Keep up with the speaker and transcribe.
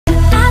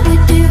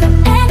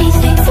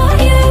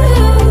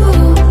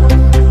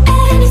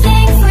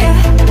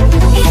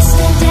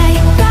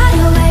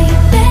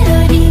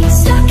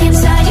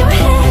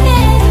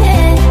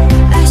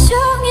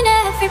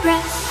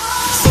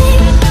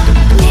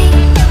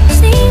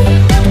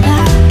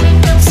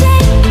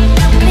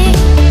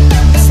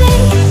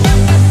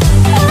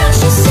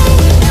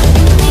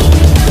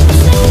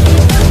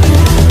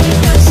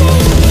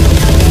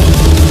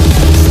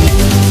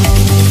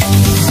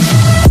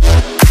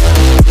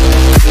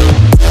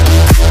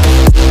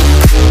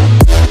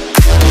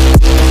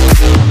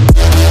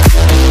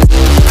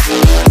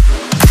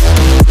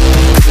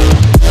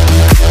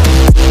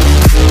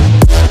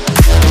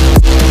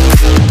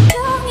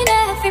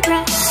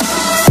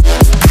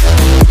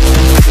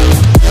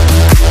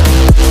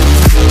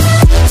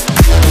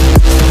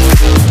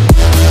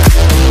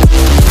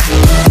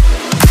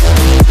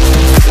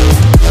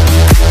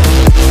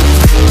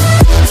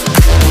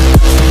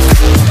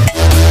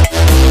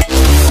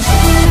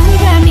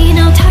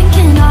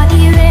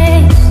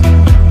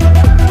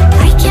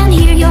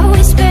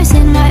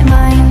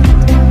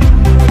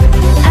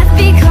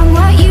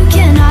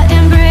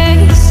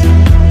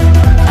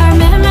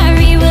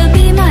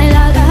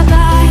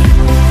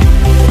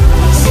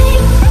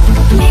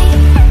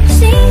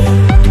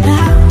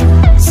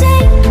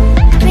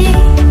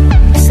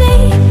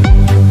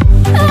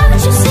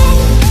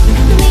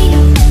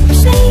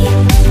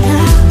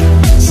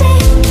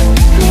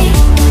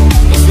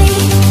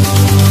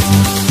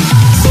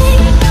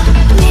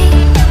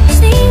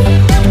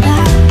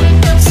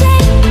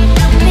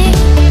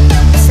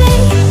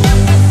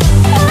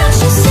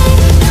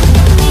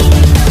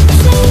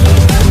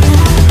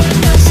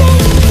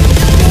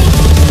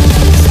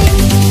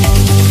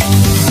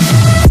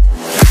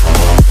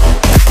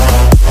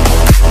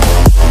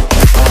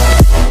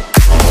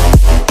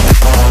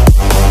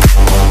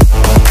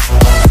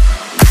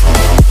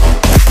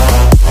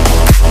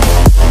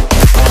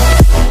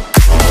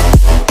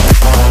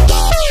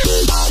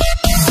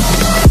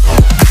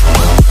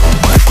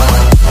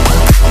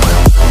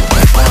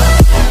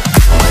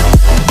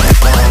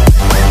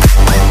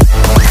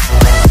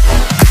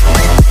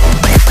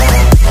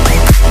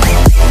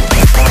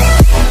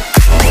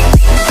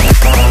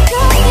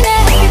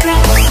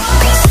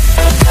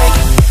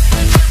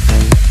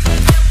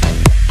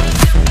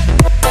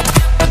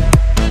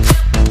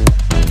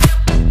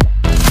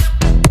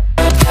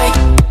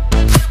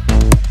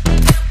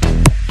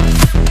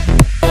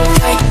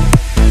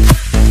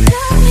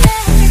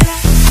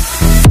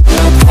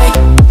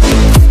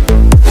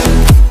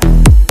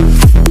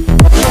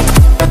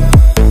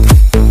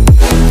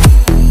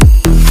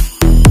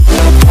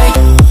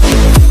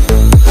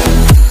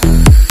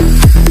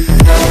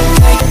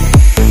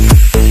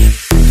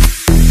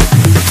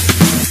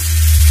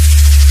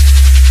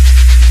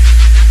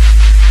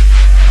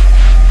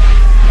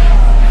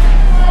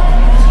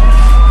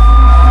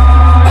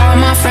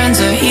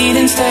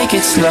take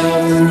it slow.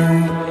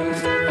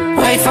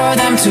 Wait for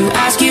them to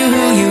ask you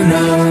who you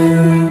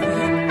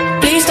know.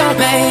 Please don't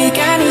make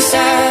any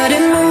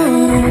sudden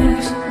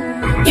moves.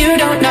 You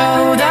don't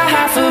know the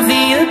half of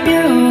the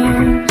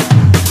abuse.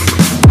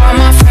 All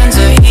my friends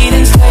are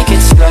heathens, take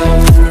it slow.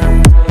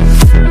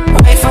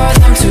 Wait for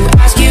them to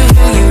ask you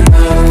who you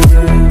know.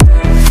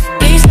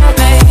 Please don't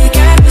make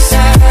any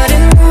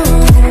sudden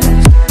moves.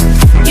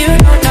 You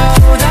don't know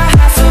the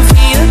half of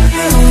the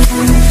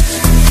abuse.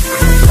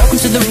 Welcome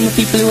to the room of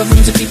people who have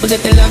rooms of people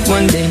that they love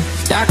one day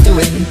docked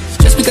away.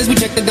 Just because we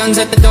check the guns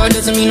at the door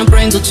doesn't mean our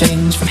brains will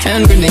change from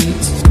hand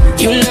grenades.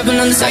 You loving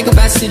on the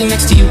psychopath sitting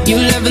next to you. You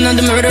loving on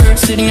the murderer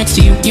sitting next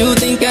to you. You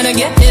think I'd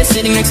get this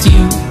sitting next to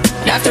you.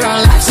 But after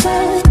all I've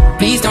said,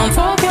 please don't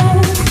forget.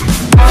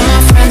 All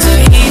my friends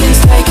are heathens,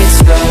 take it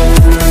slow.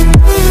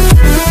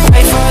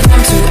 Wait for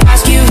them to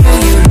ask you who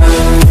you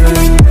know.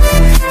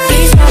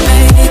 Please don't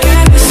make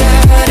any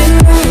sudden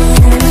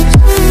moves.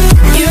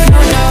 You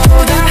don't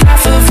know the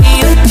half of the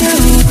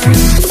abuse.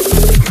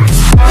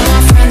 All my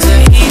friends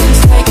are heathens,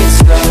 take it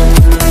slow.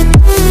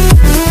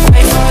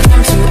 Wait for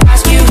them to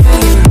ask you who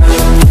you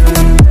know.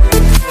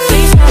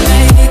 Please don't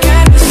make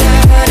any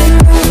sudden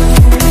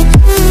moves.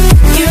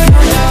 You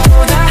don't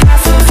know the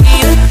half of the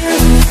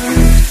abuse.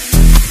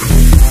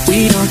 We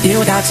don't deal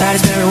with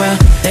outsiders very well.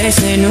 They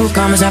say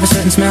newcomers have a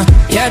certain smell.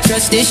 Yeah,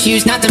 trust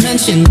issues not to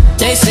mention.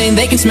 They say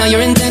they can smell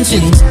your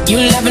intentions. You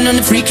laughing on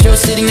the freak show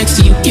sitting next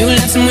to you. You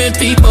left some weird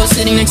people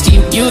sitting next to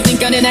you. You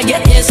think I did I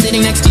get here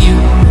sitting next to you.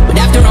 But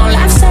after all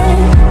I've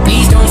said,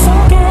 please don't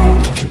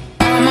forget.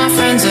 All my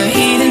friends are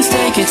heathens,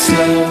 take it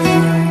slow.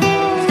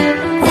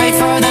 Wait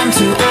for them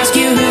to ask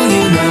you who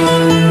you know.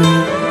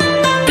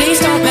 Please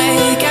don't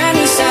make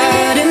any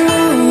sudden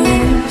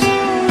moves.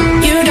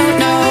 You don't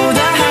know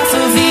the half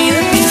of the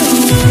abuse.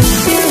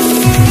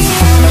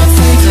 All my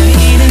friends are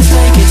heathens,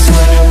 take it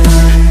slow.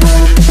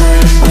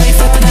 Wait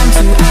for them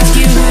to ask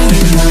you who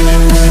you know.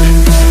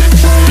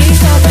 Please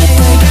don't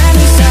make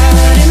any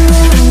sudden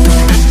moves.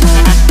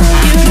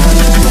 You don't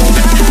know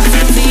the half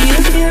of the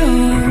abuse.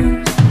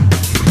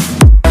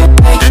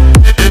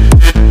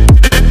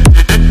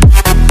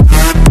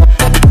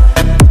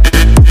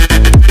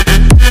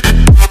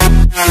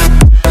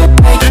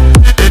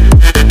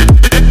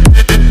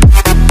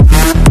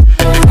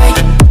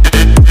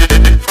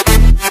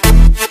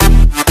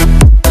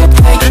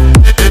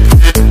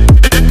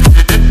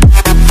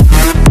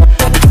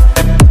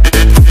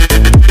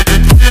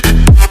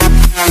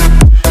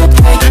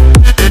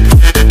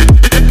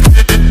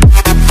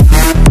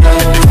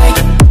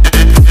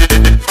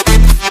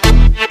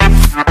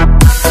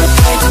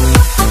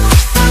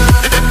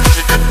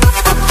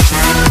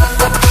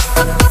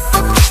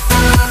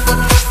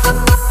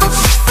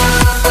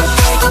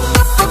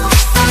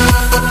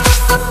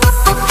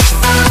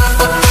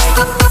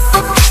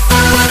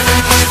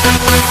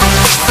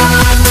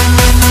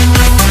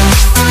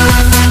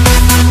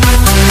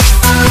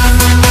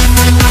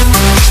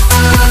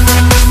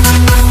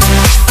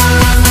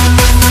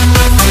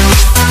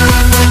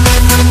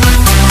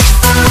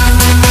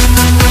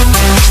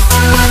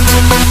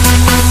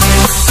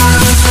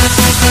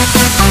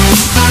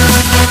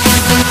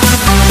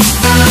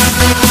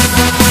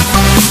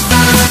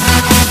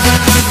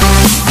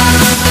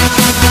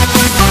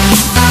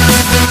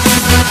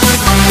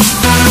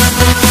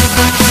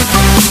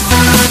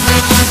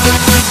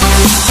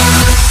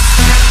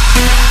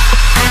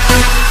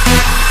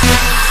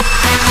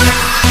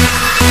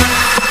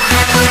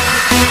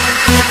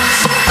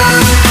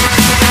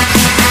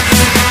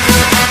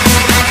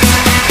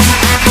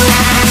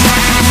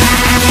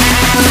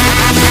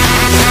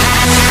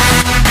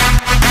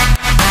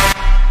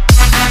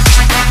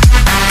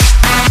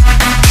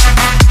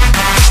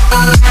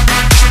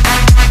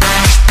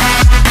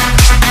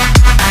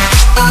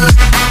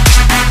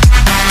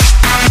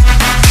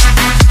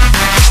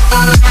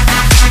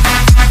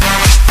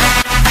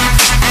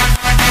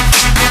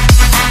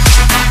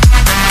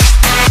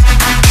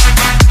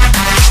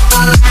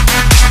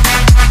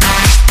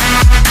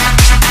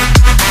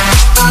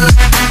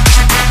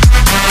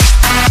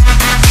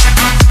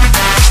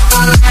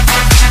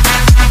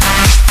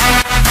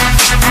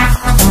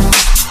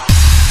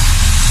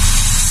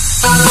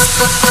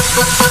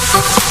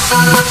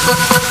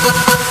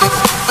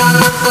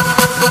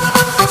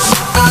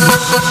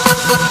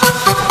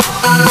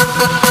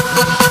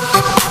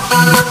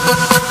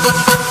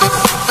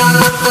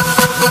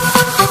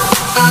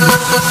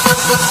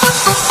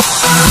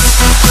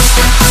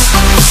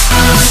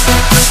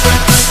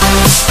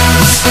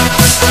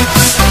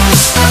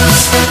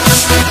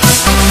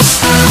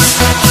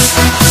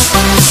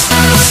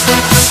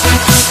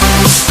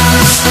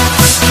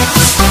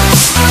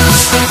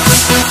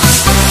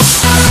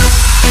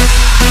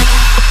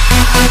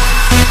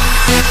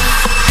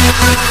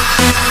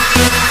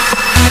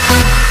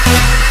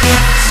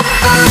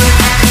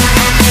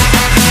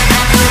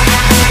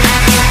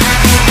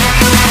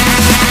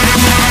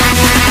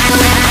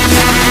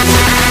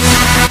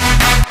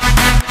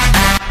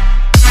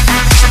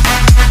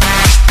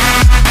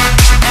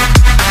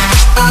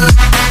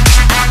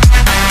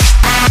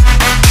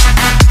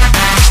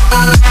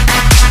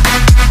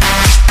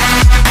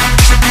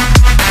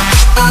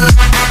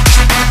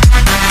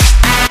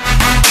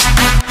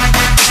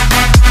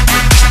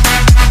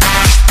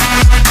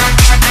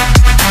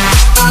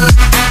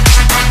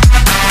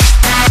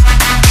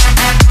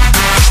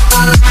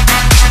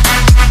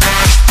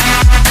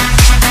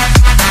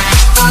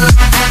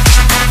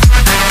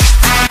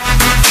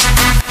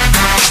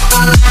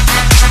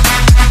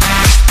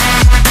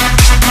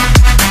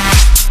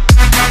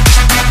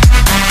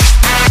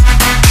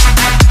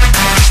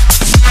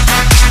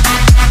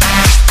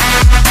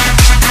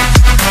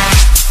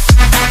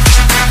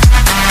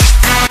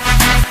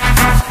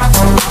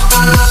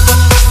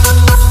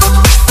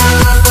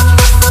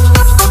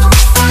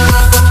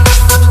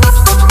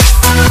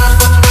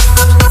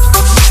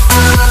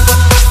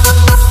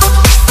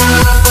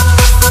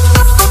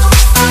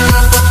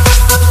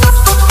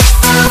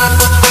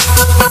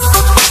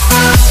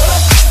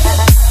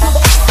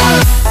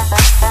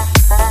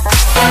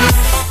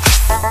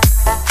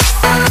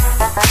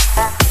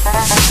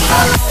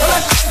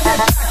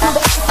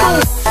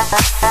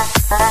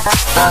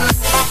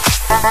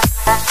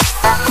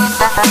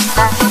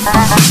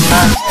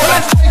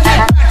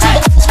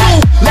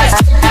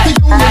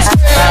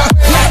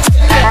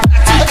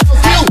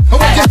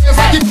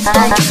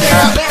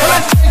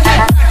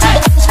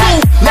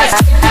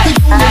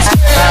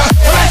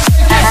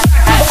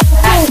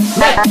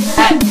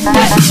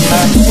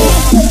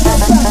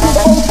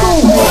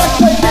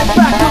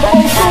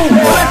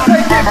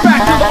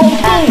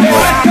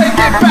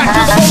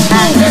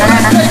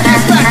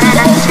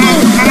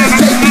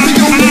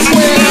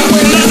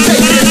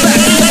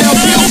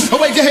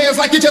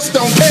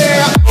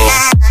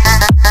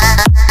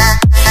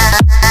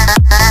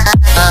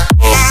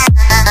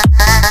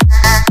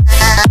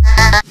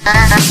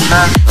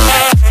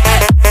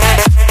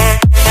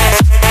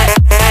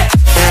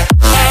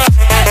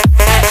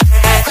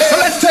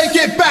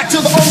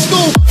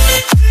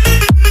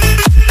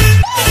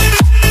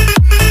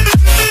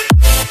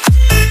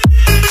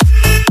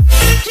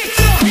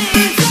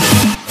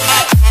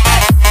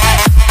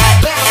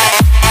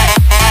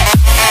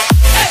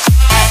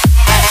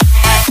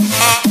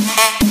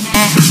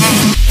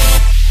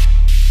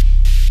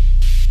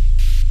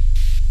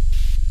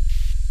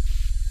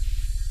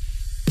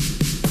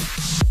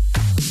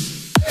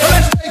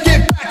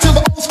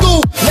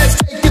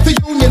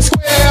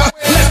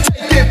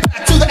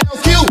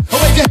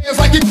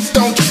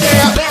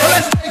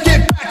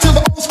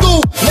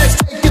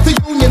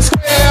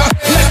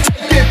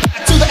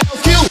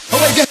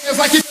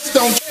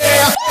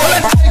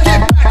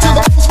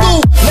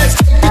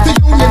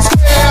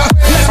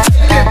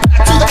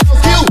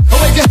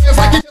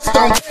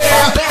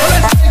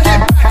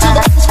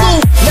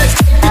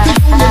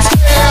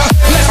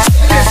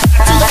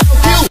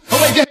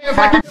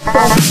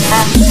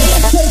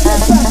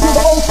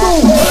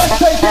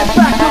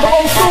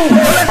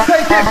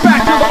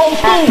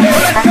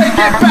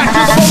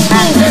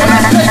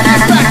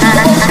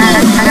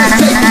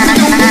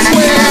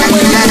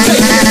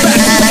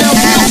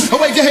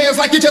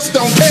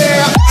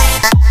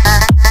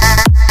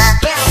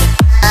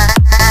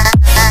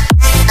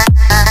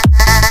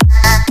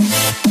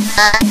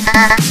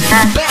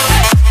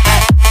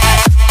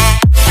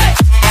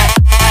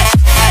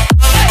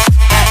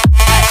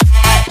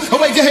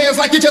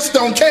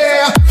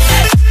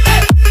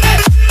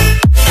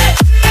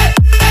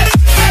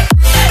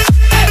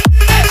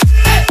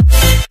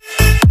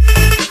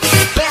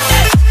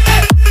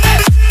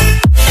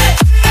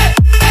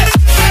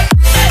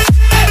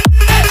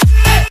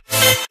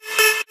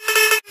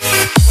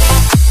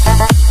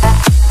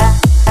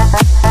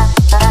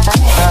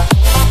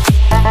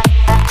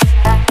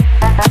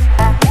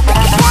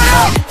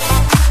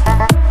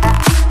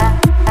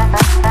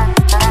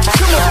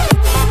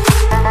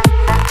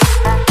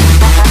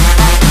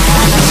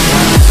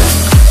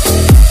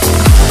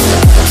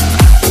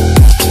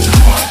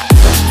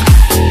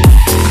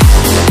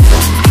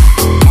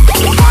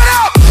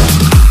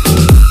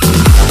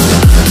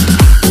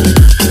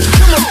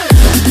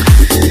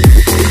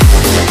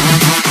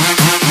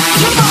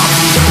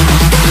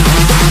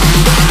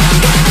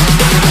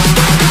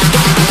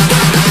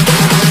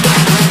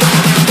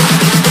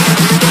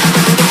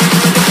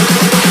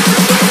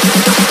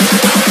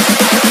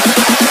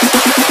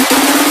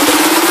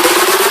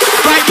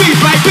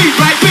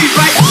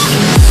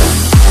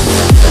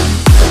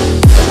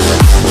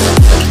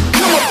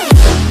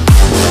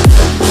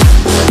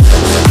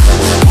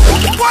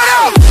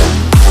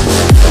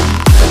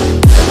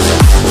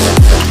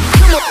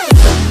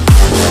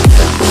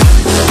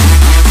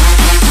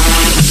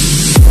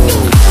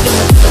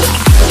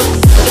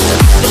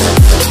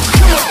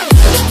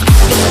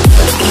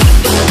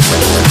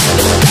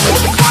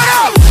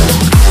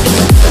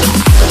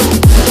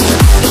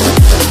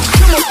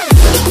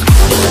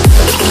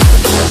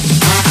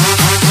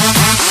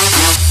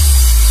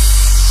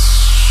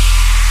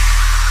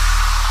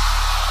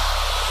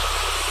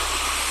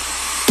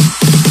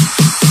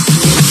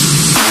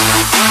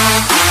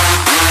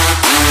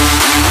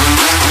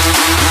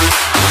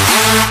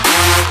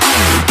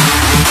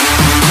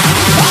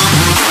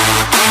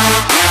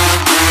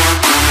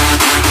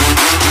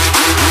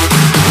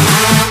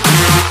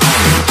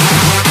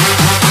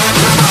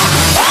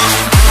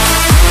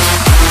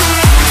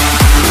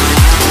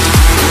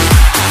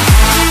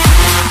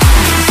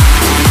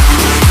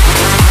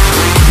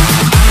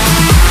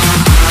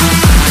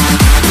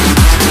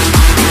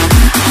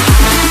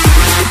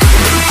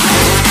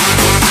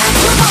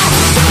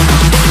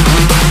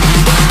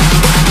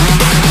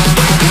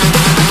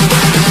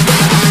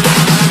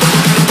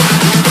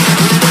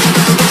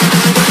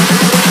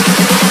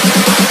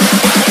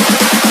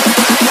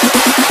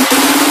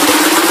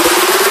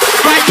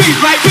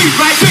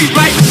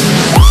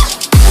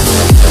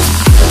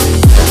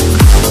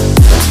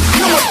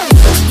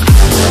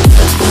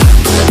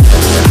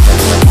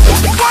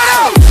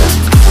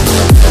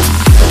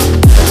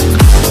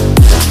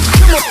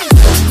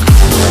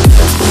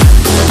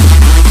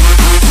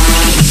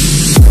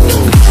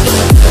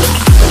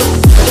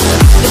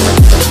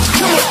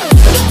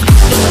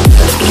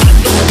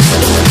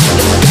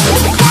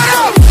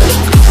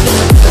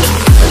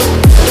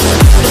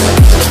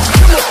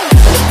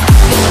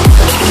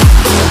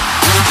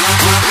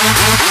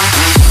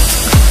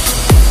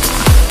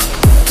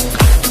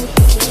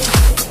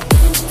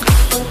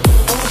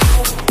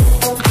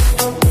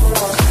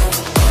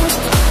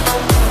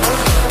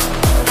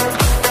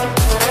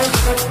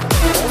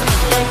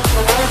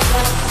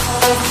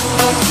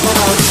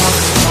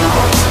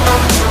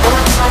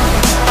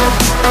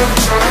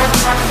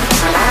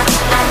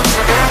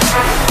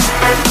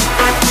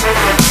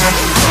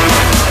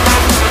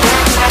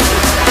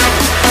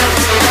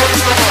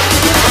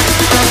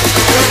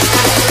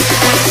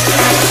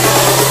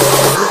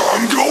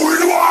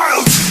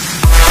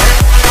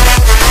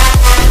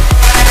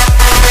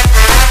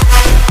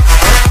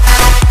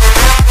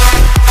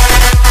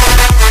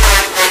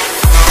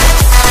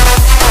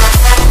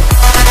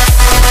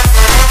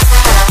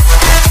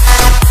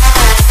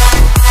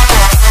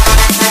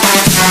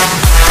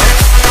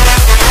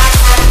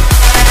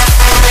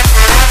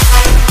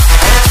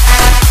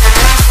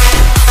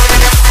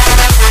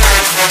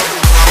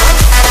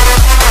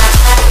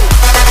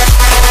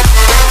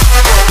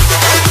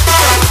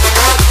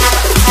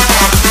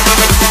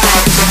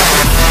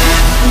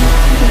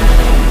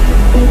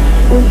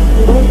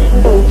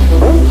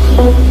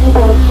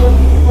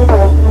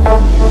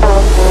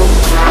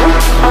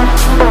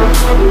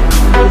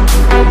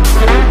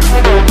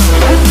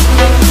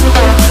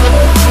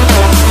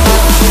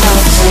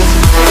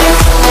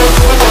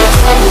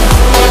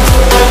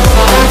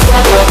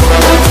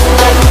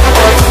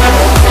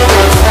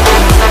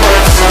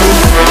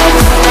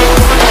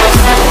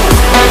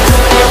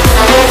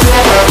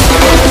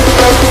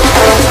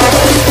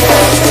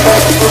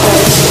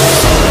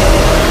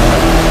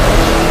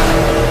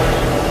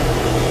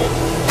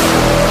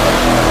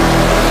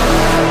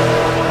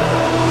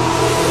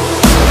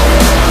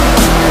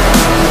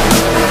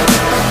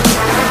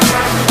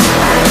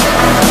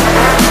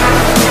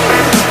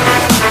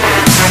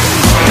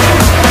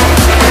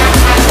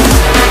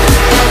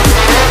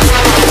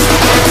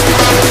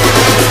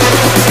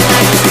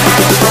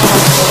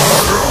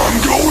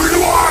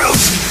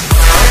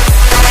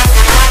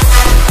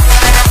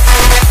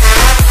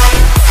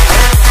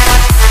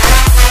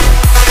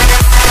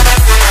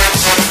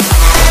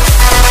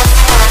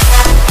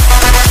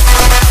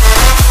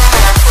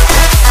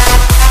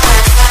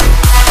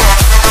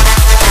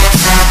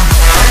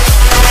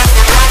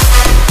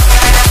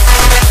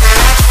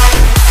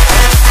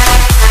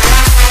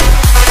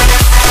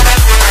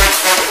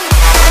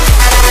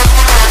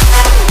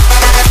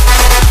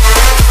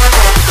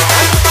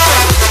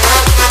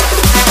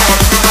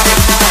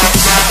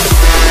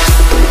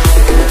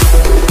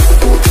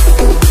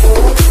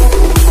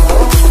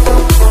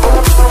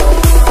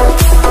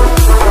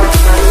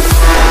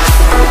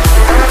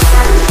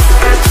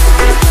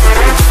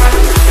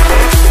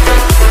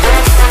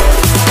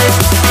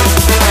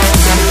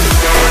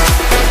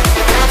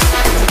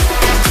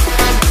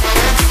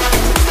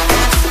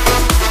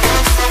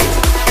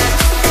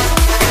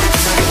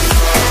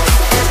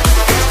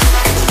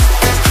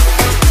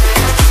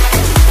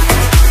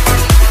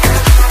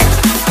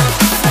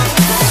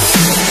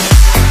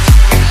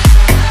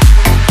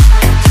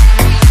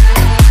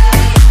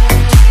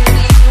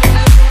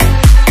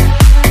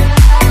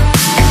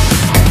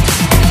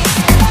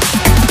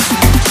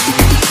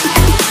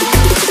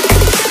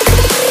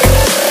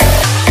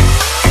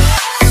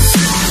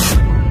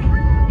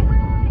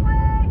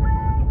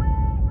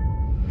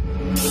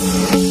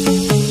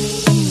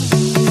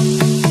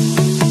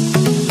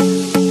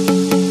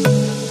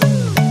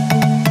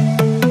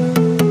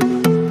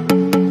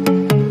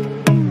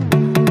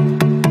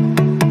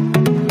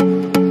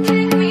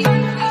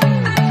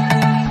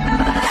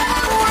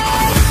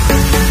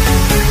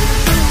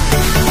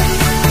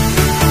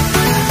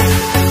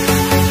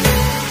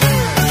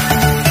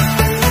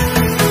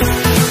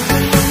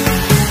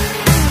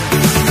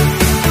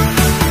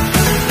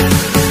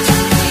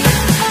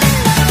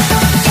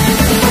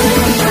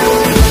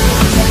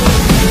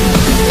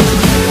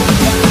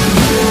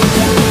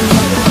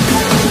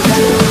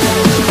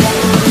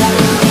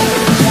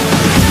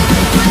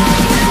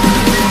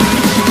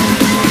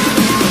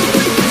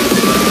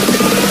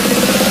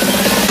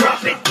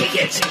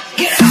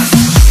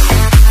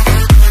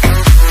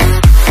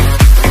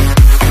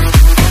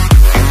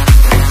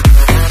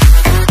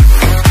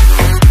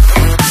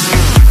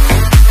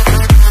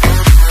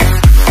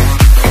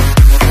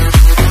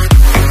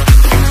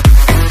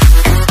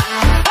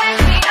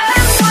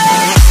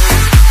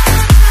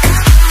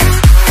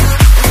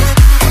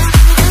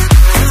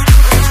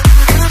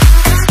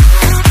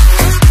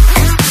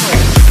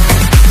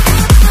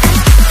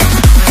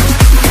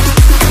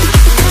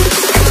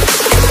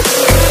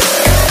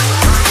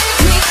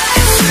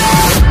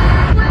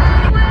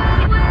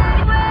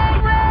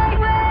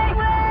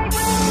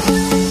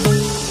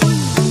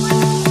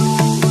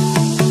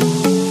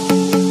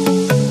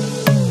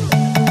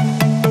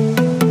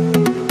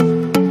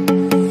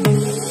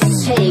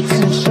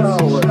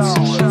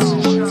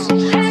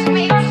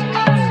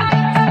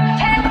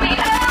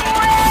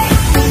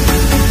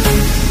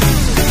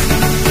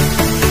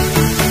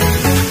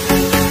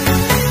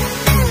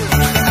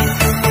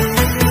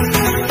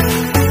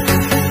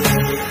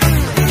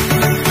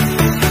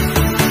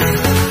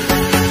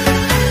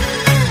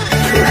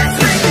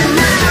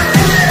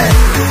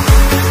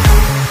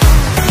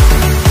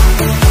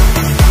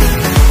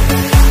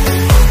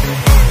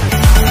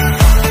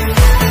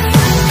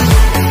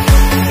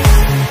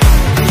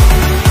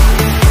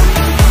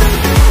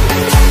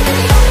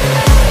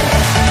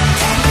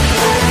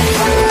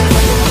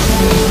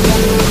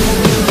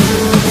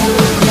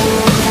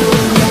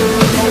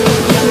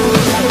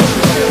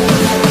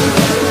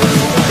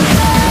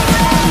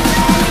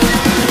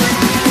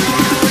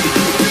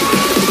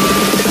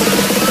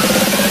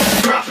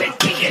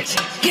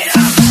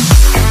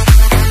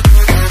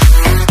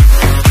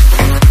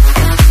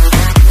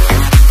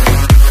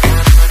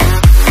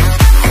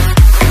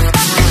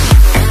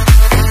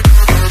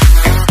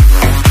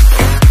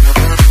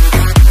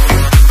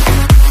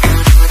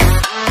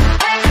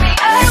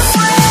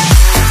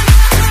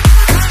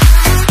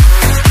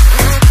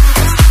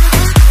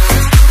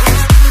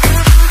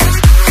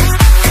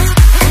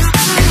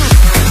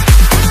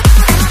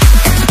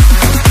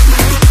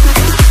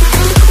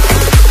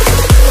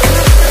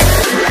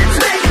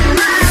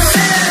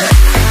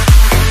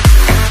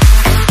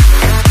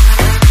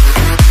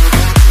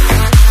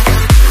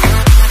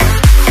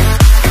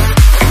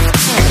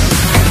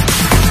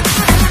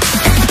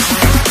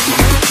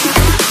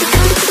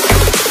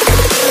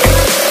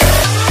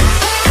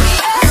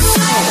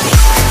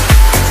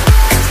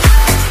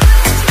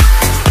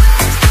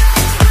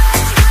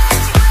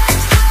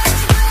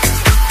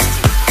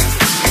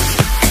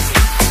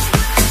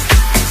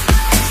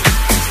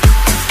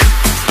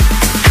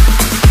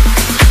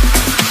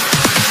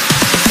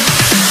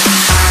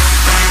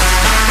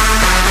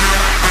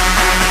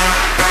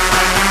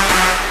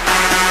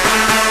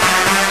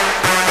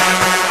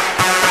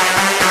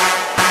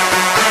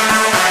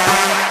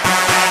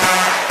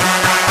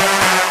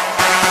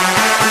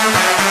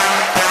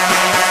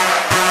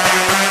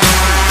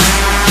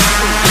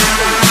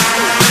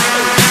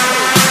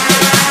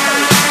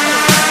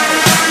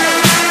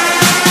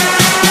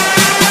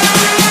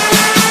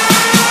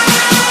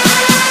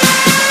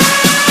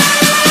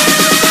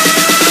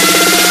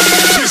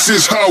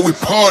 is how we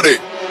party.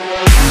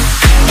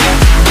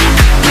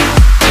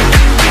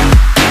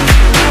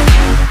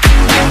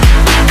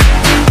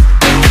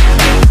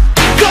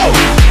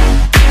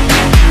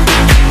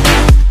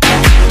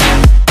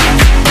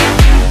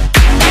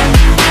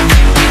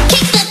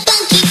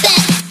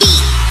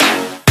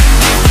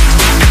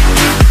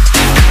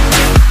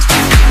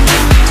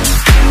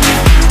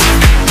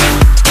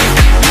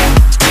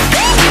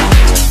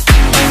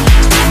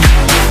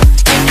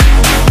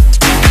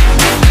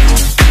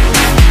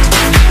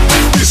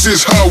 This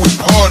is how we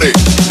party.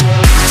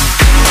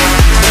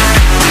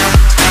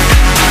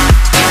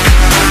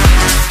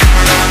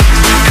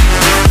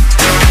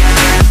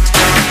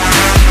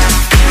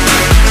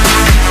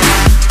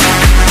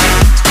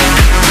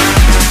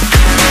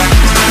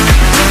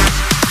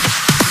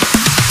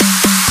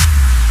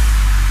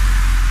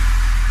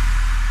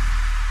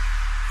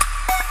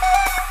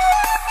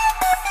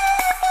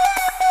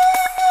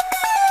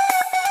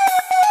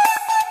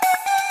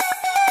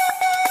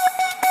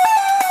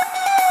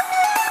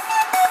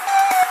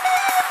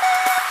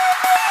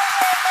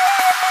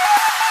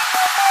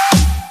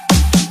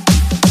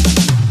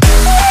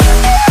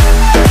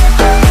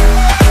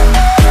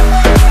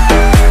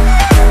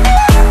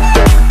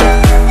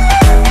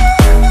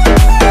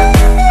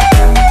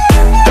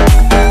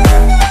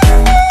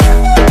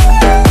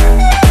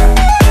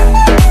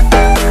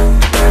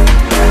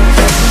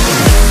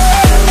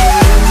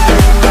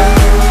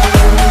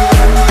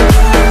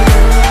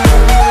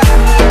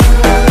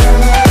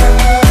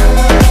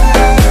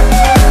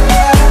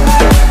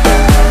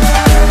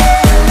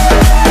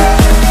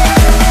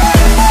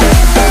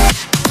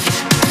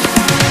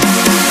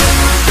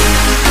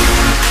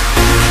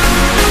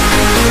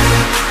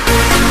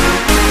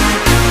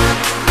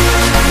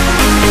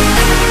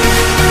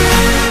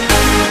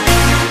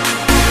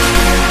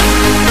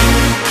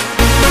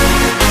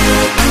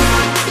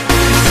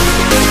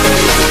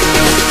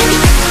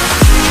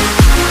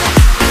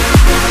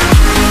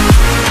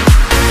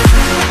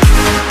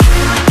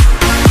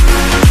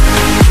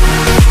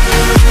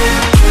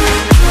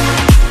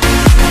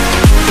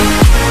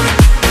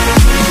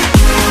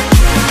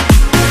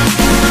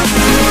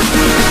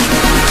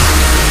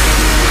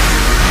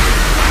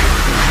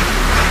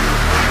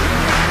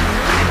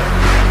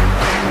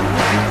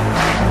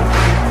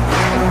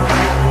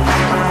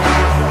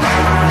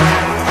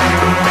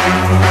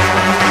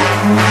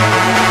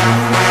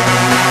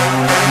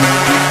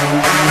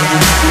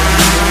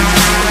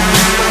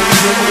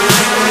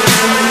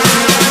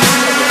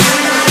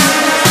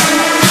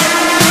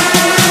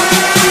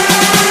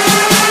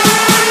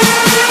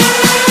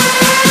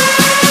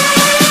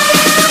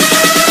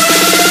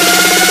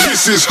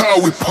 This is how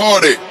we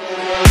party.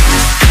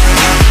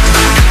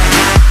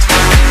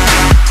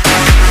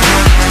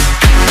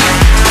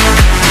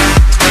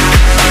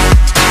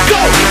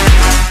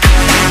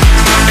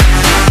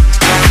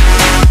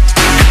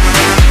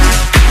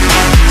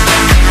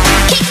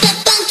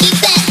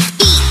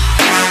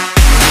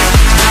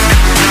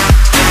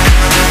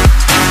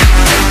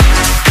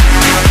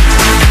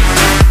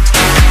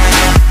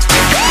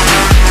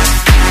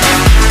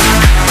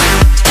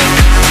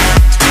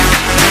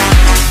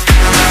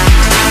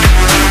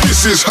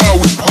 This is how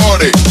we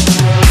party.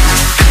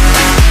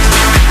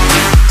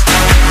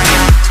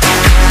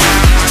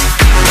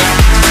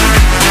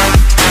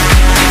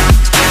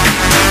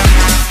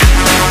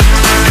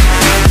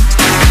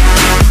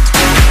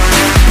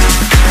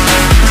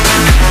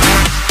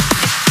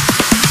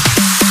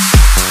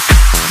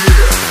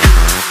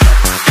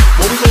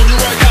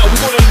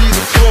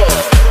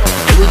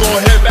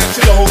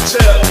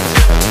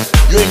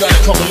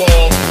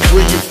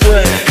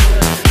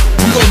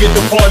 Get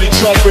the party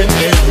jumping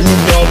and you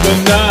number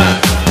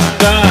nine.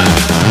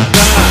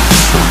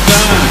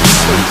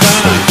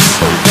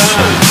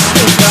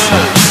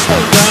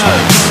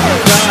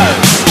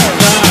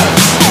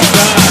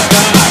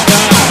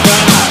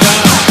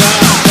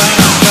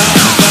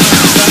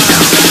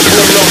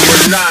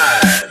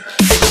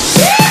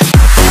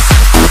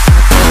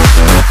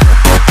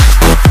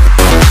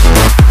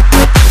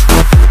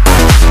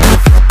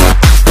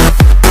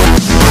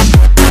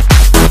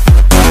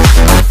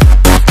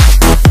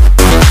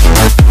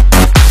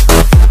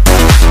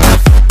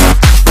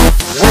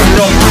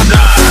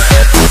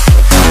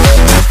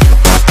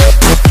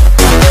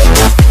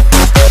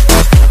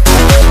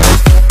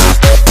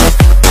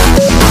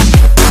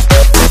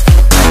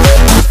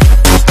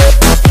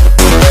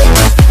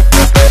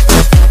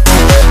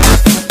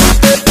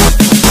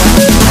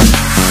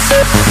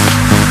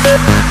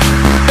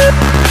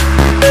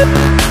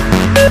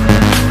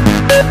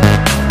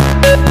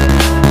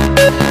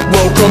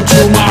 Welcome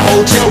to my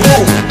hotel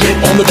room. Get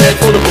on the bed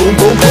for the boom,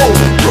 boom, boom.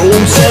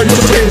 Room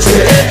service, pins in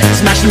the head.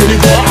 Smash the mini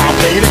bar, I'll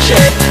play the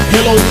check.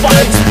 Pillow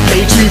fights,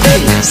 pay TV,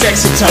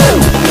 sexy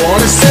tone.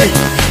 Wanna see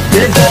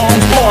big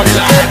bombs, party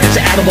line. It's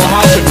an animal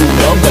house and rule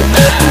number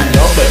 9.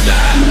 Number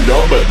 9,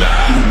 number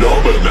 9,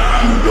 number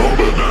 9,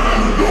 number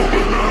 9,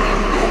 number 9.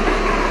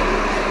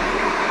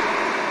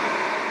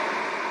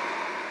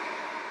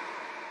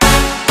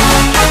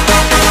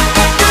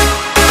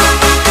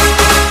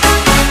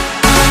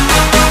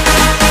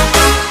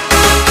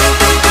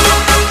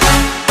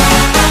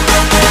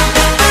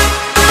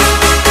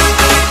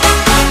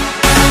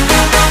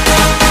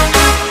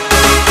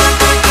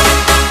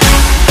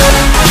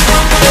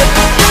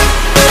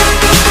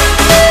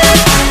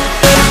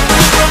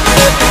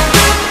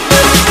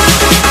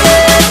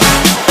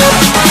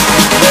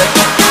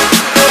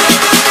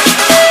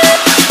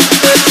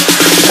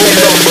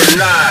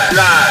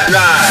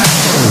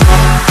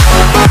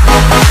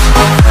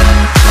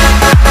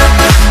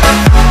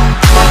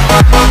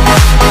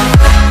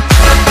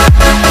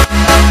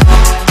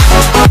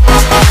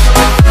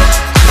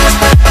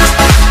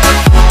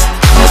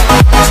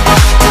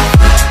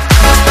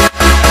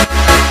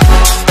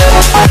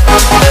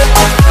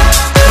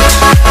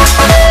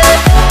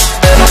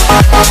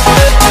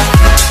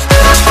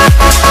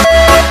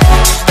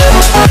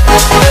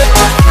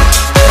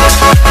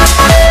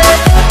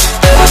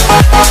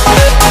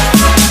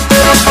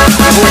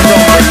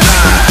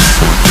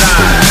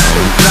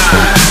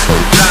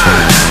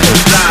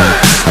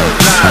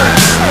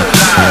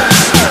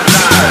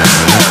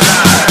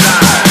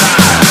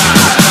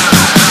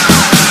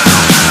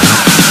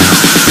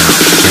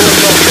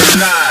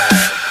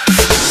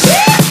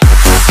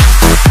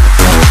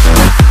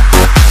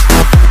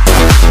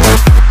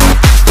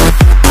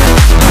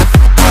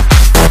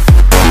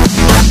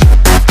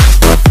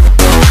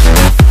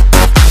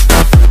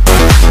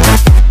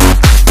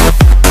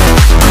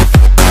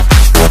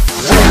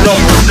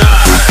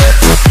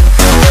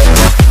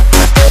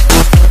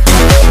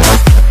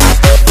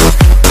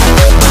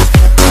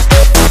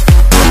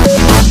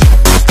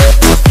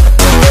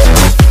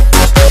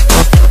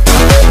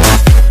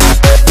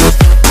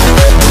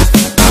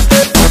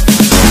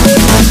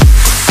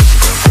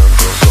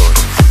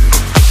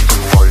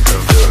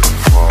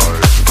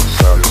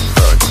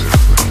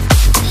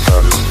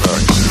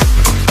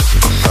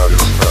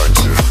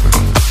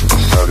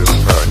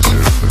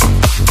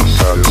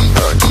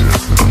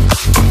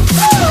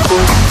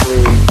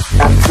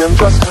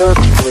 hurt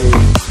me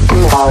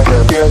till I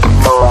can get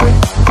my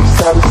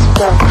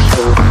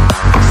satisfaction,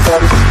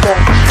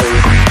 satisfaction,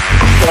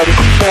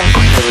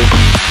 satisfaction,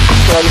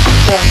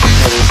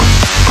 satisfaction,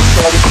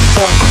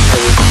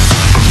 satisfaction.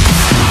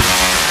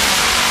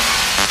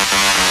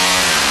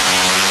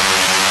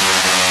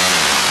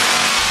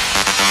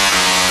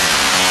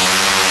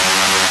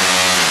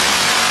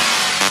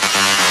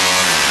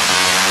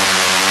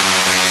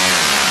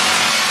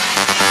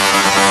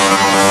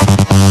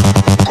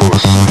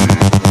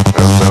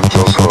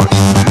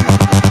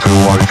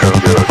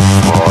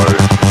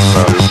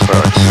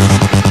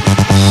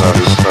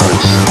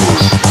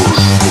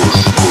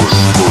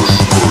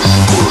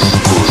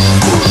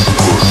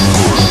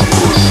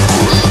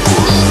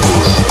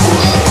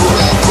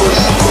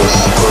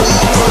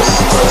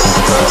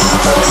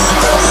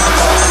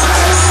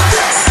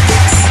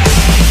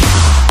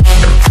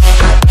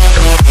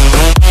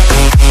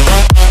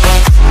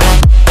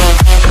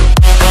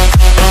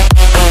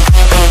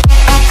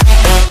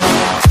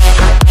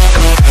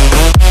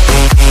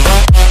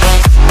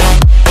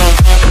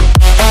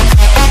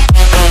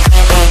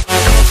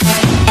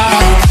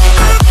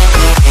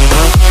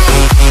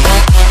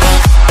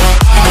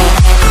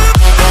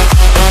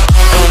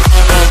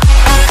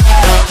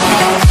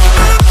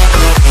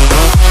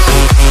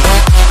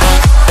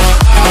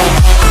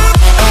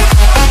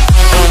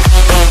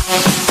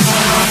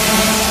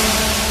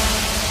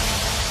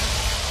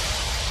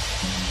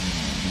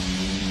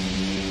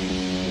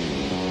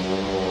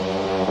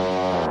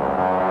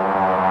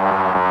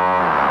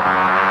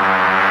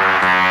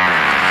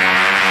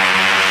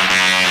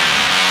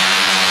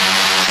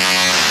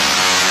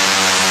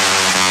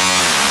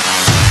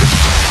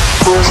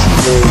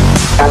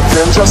 And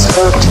then just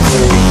hurt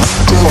me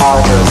till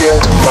I can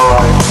get my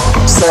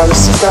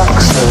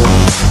satisfaction.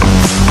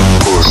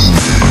 Push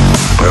me,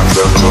 and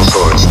then just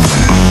hurt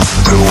me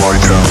till I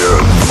can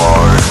get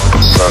my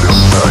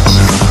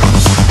satisfaction.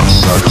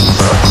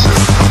 Satisfaction,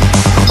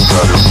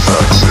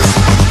 satisfaction,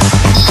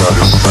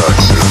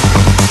 satisfaction,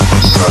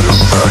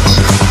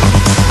 satisfaction,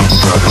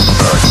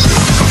 satisfaction,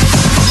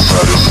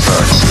 satisfaction,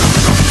 satisfaction,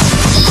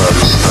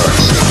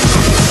 satisfaction,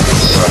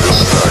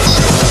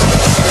 satisfaction,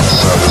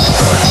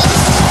 satisfaction,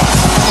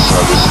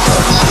 satisfaction.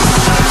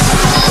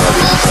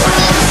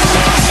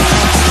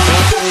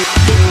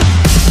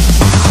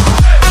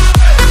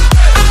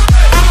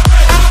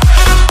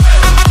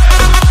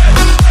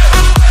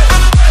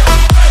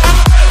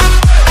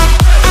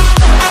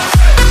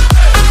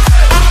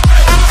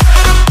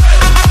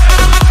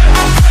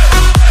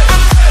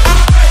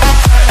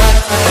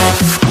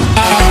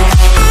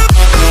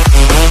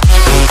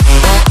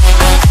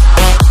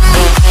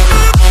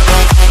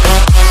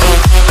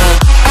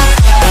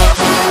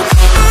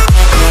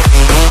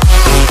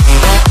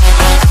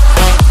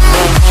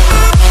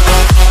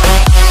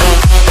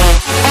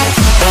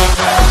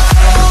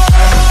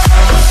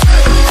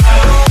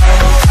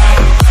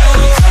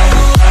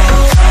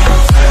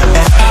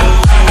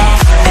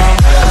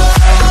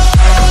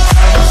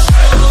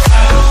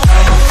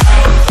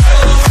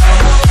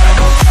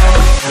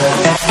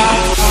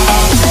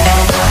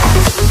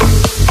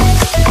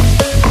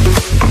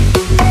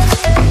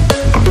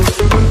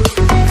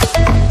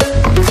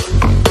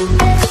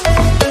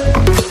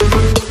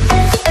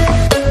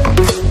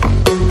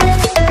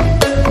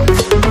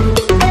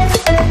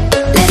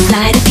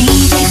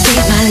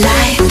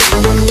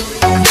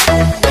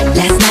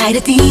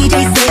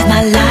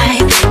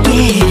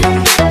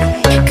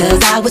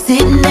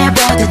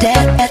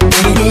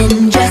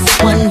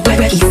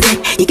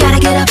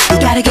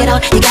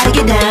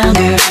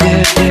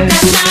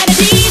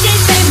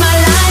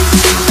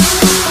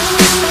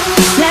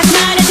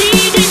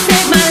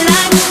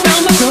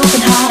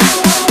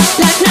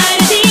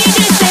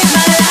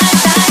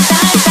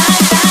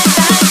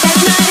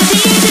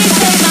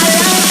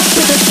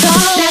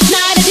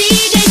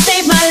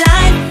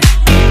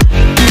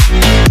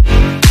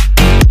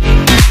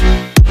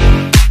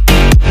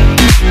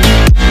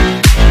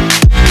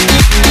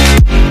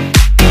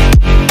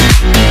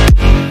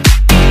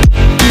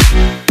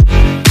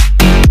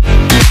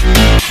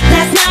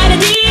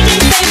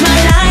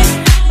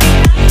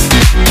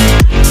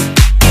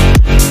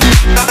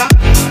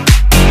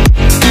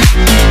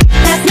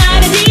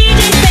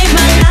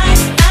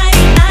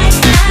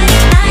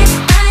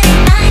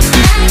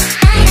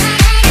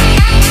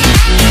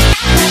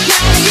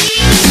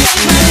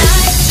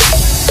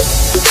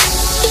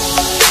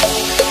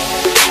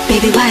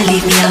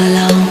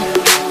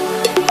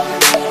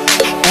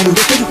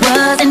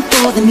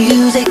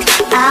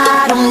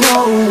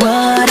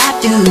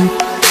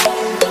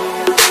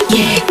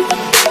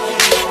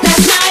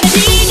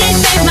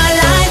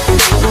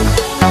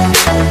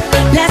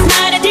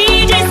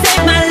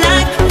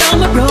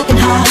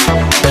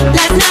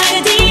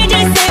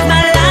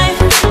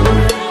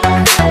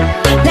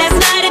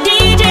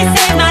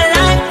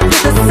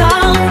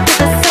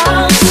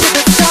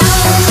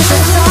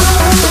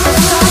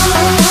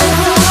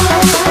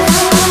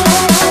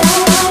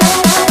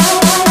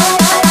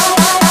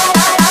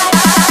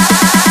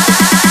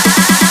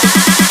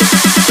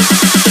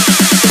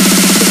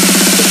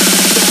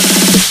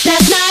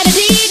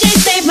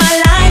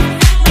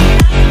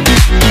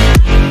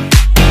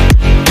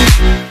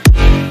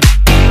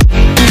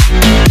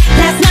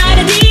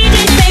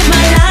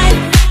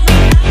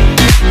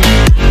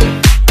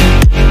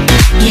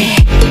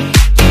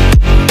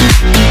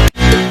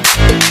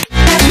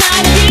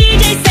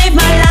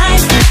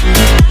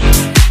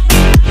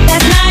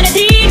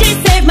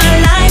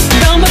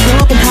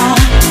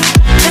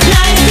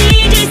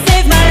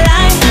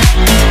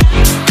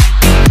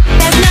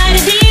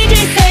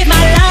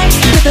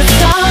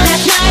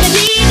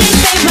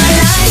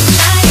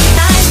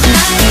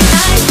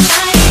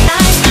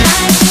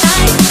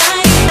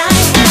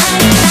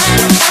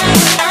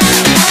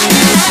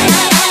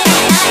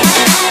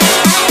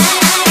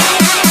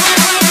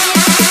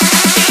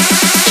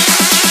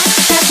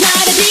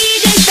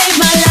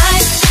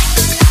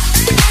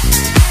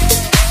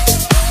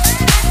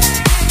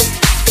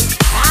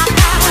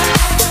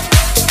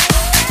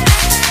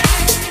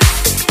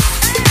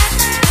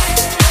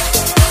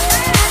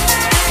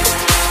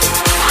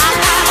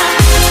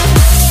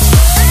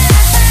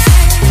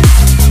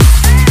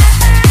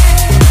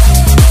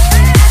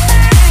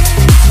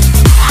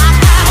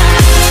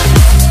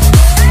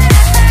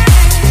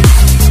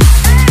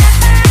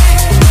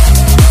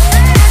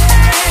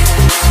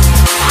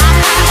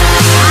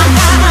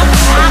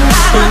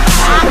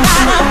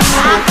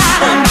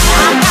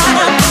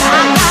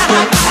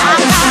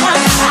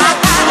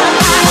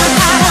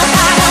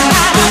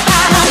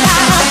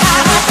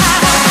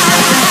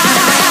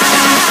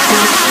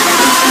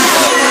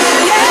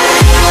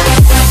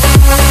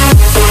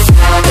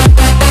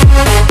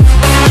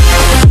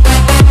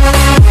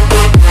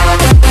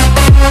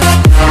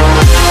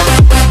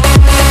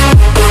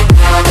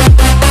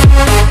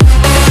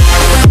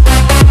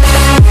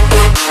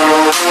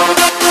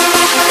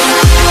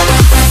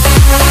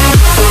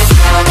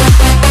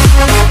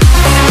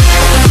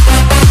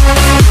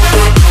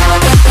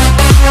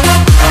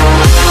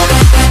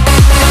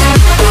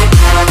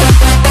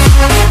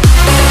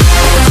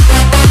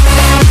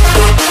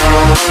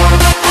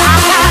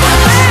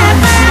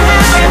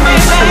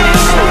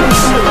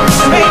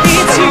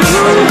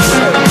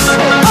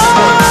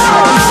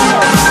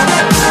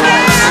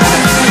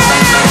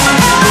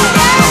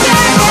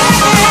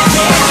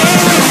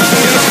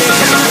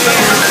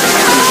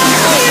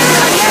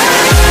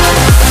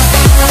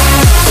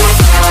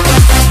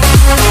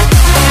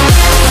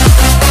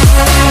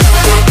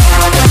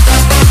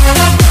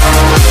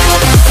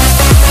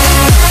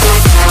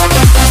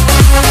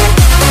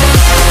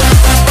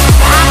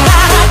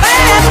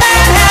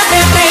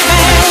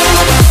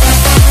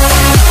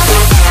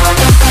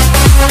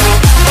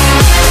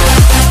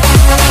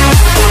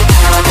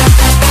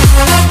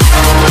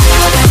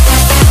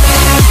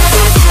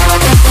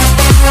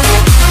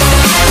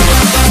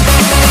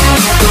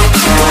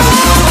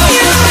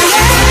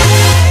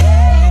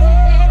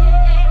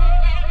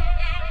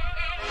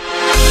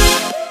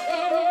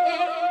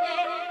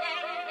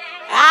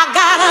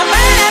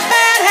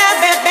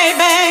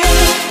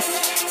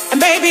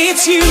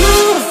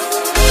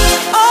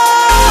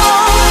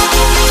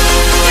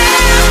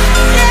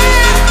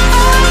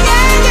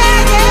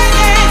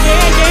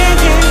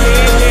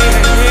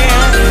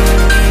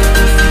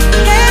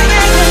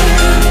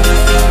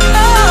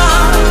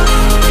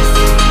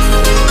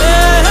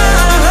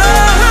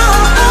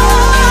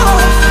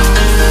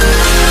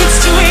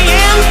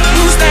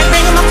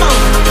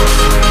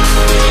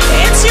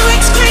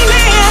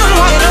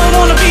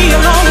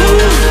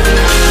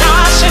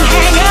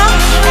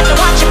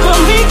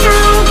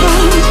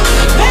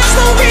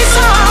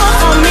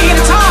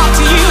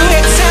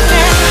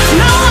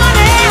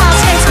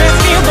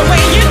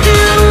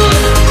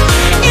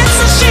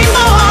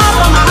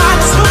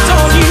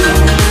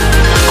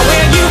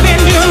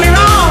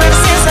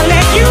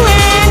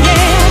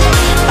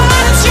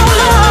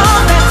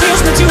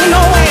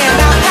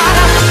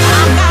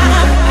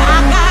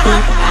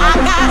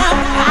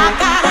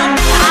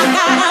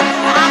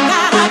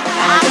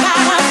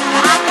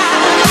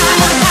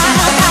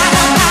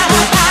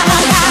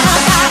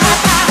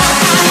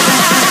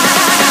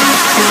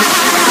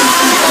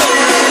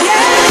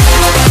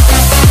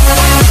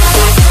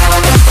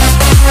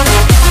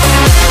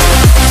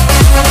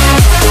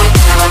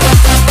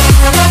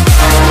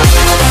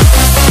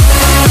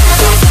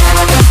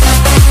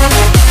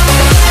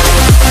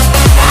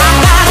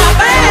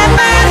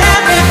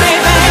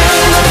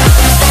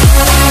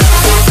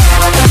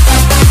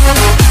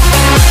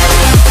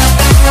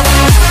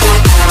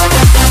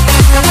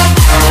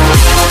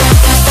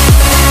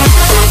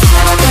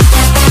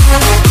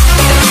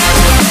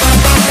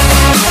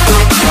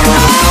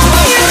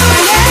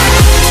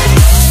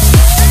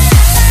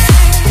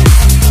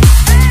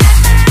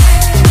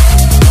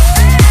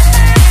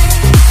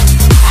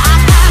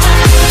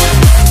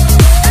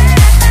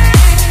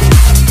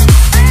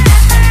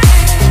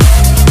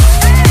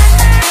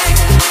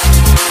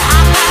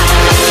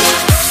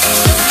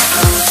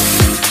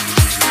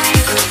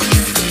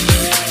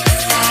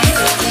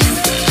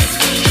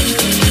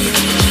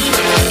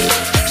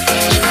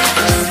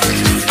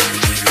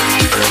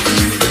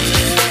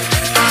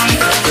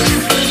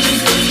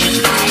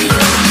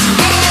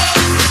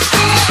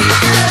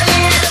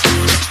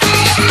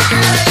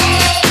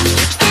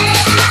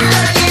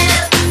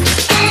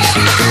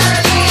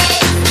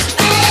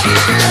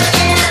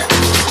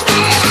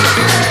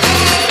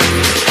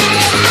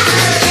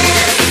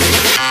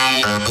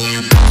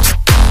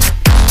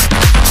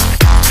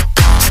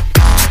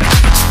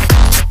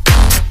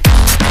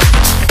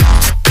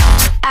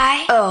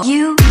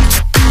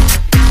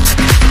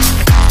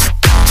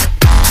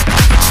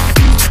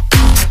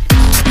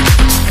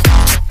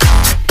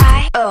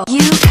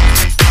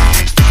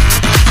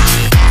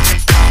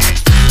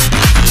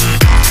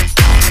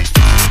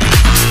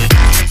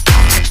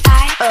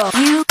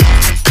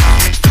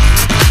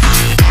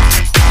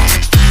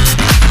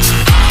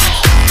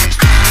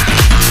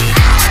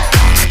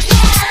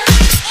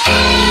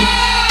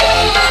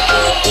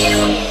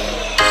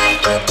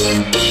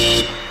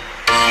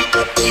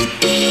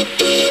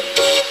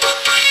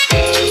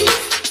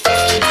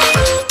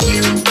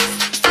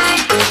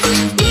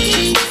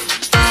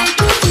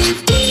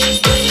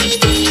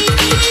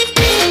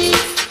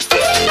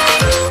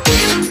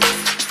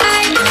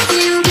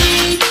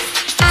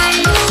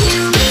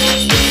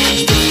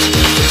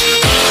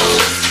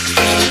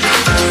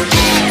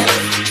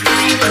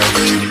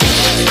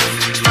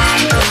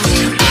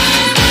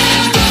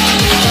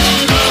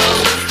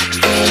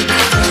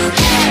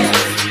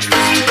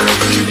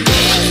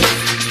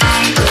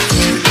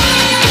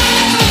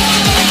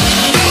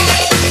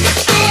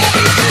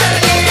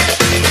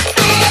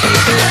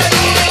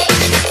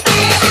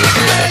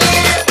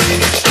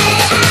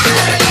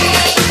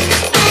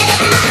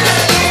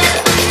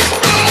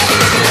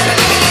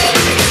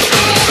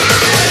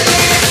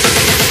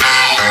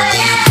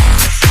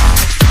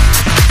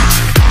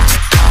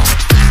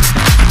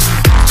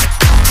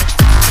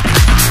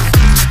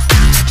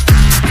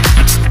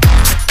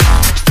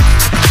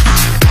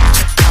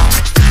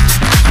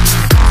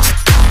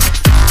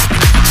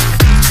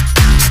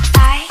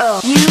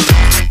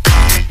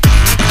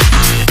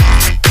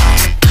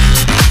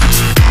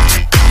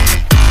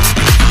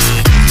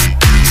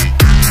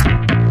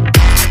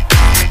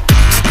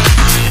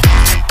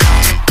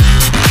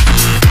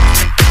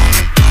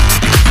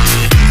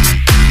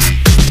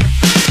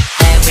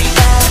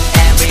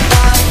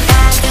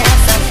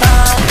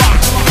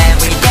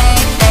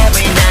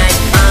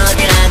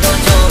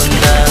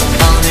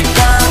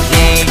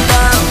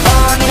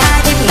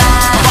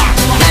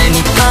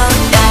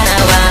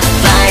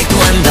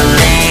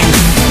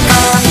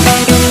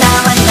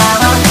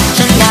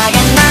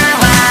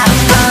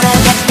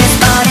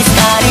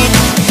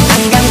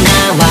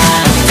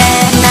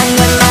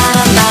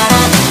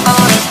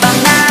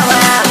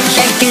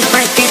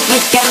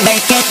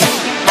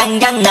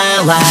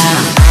 당장 나와.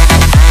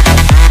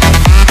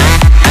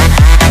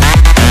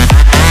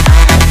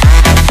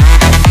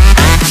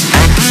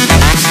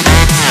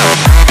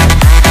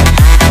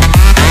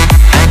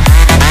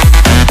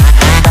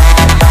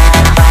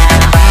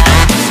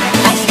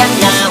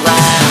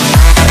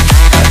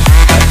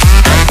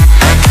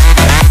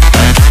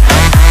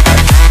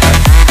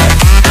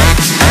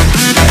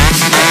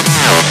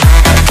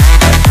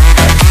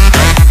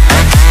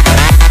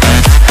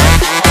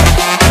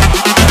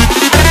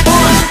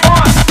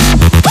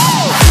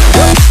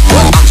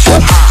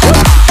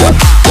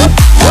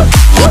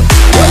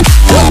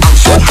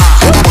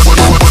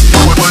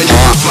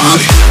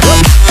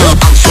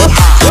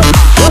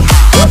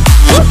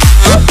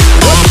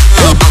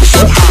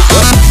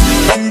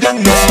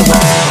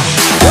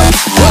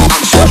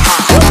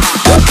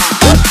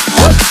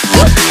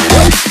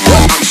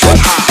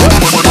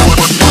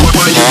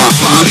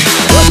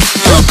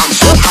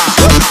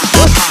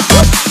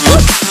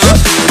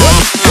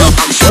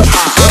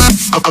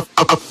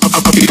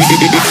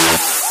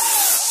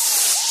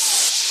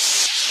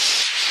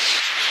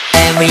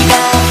 Every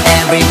girl,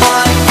 every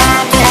boy,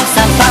 have to have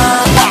some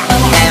fun.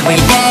 Every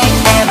day,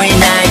 every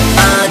night,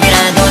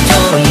 어디라도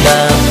좋은 거.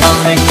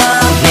 오늘도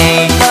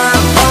내일도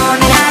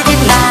고민하지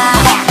마.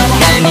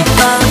 날 믿고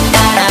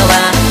따라와,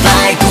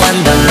 fly to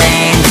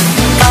wonderland.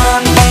 Come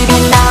on baby,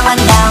 나와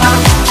나와,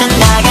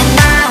 신나게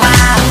나와.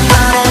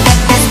 Wanna get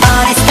this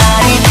party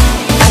started.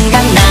 당장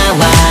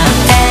나와.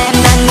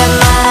 템난 건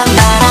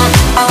말아.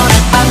 오늘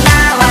밤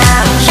나와.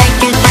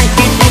 Shake it, break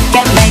it, we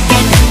can make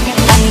it.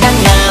 당장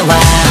나와.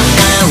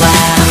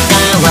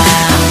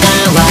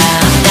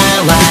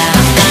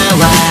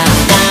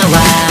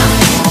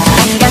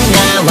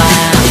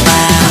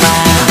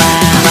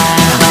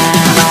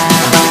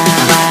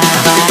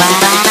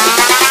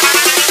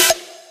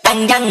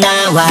 당장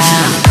나와.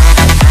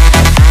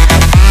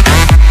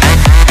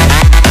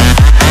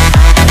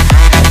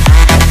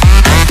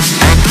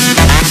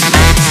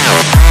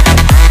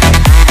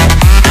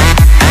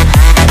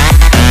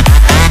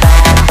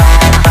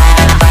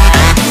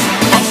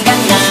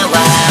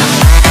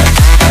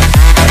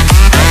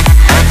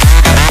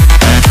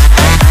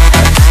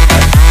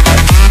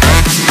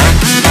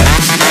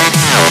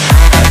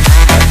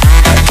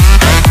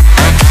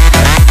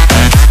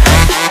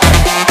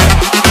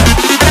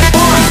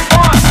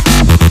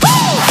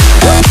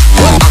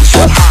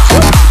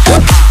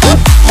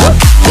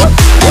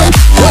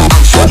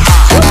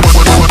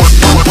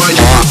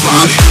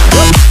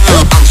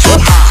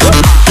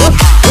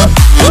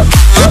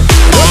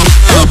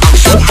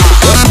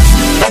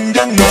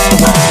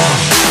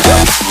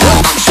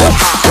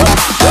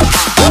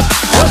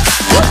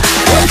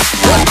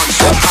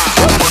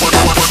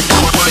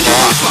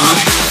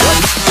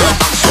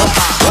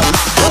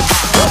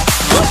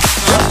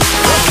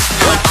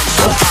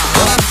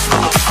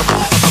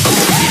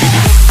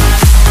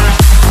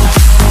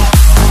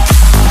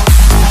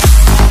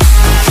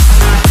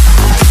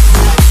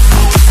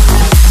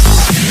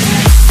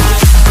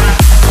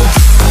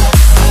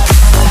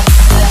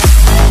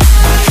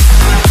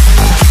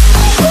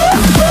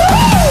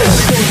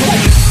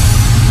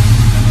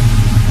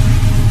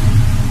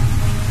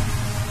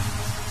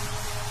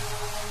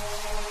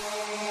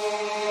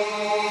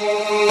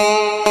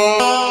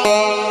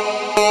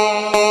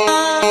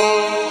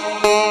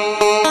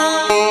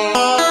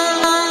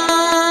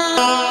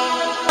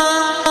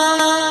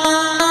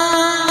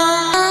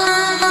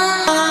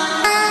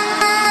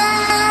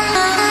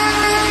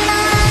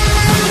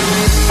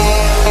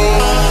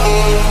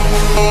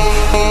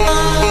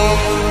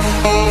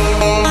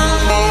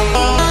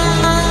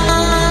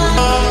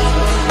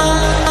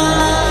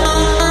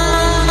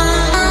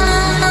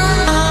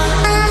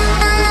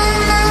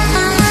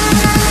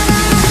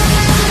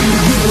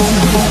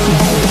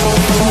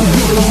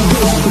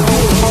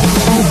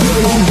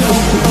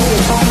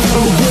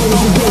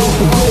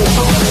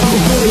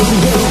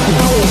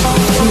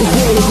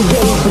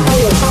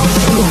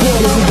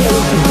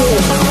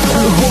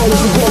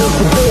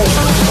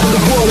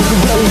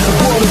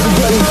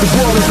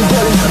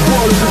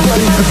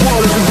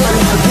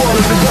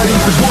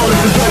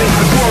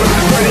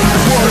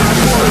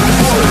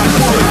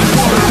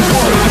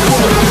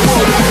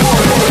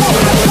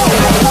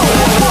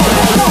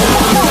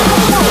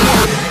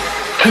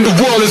 And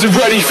the world isn't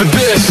ready for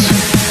this.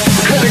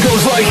 And it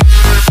goes like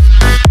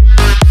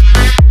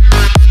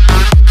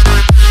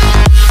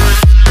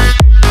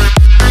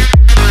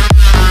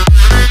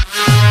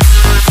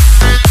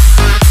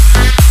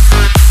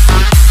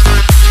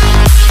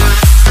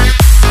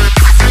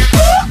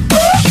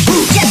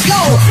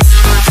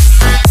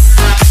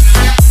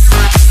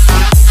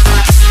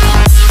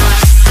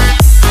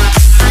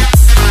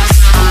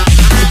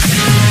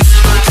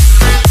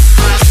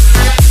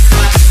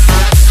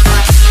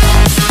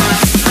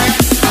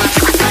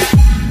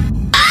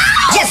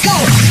Let's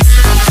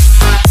go!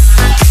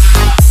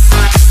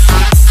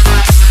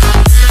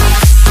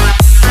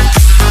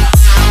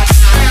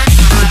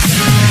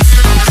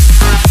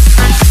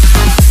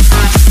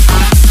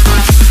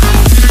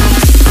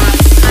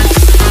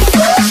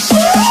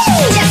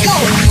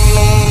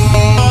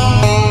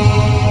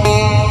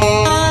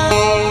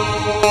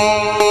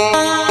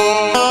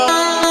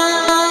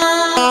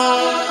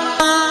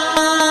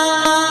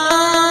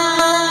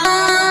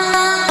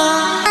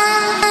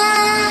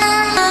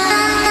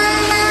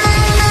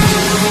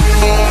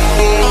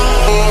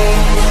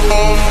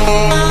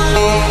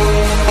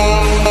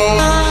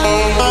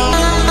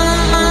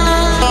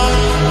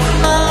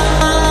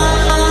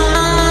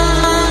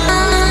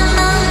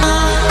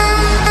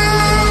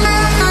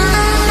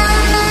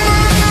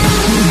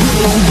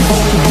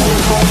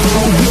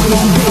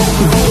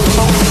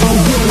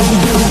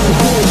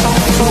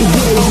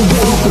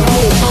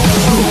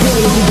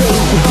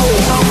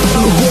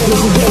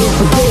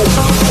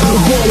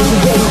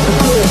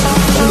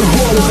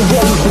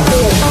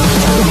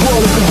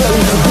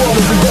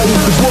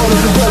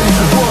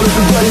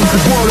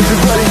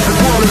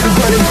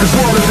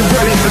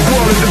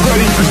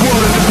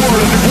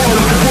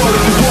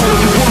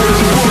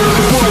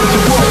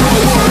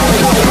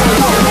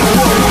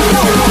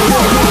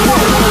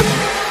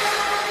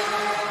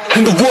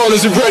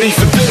 Isn't ready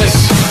for this.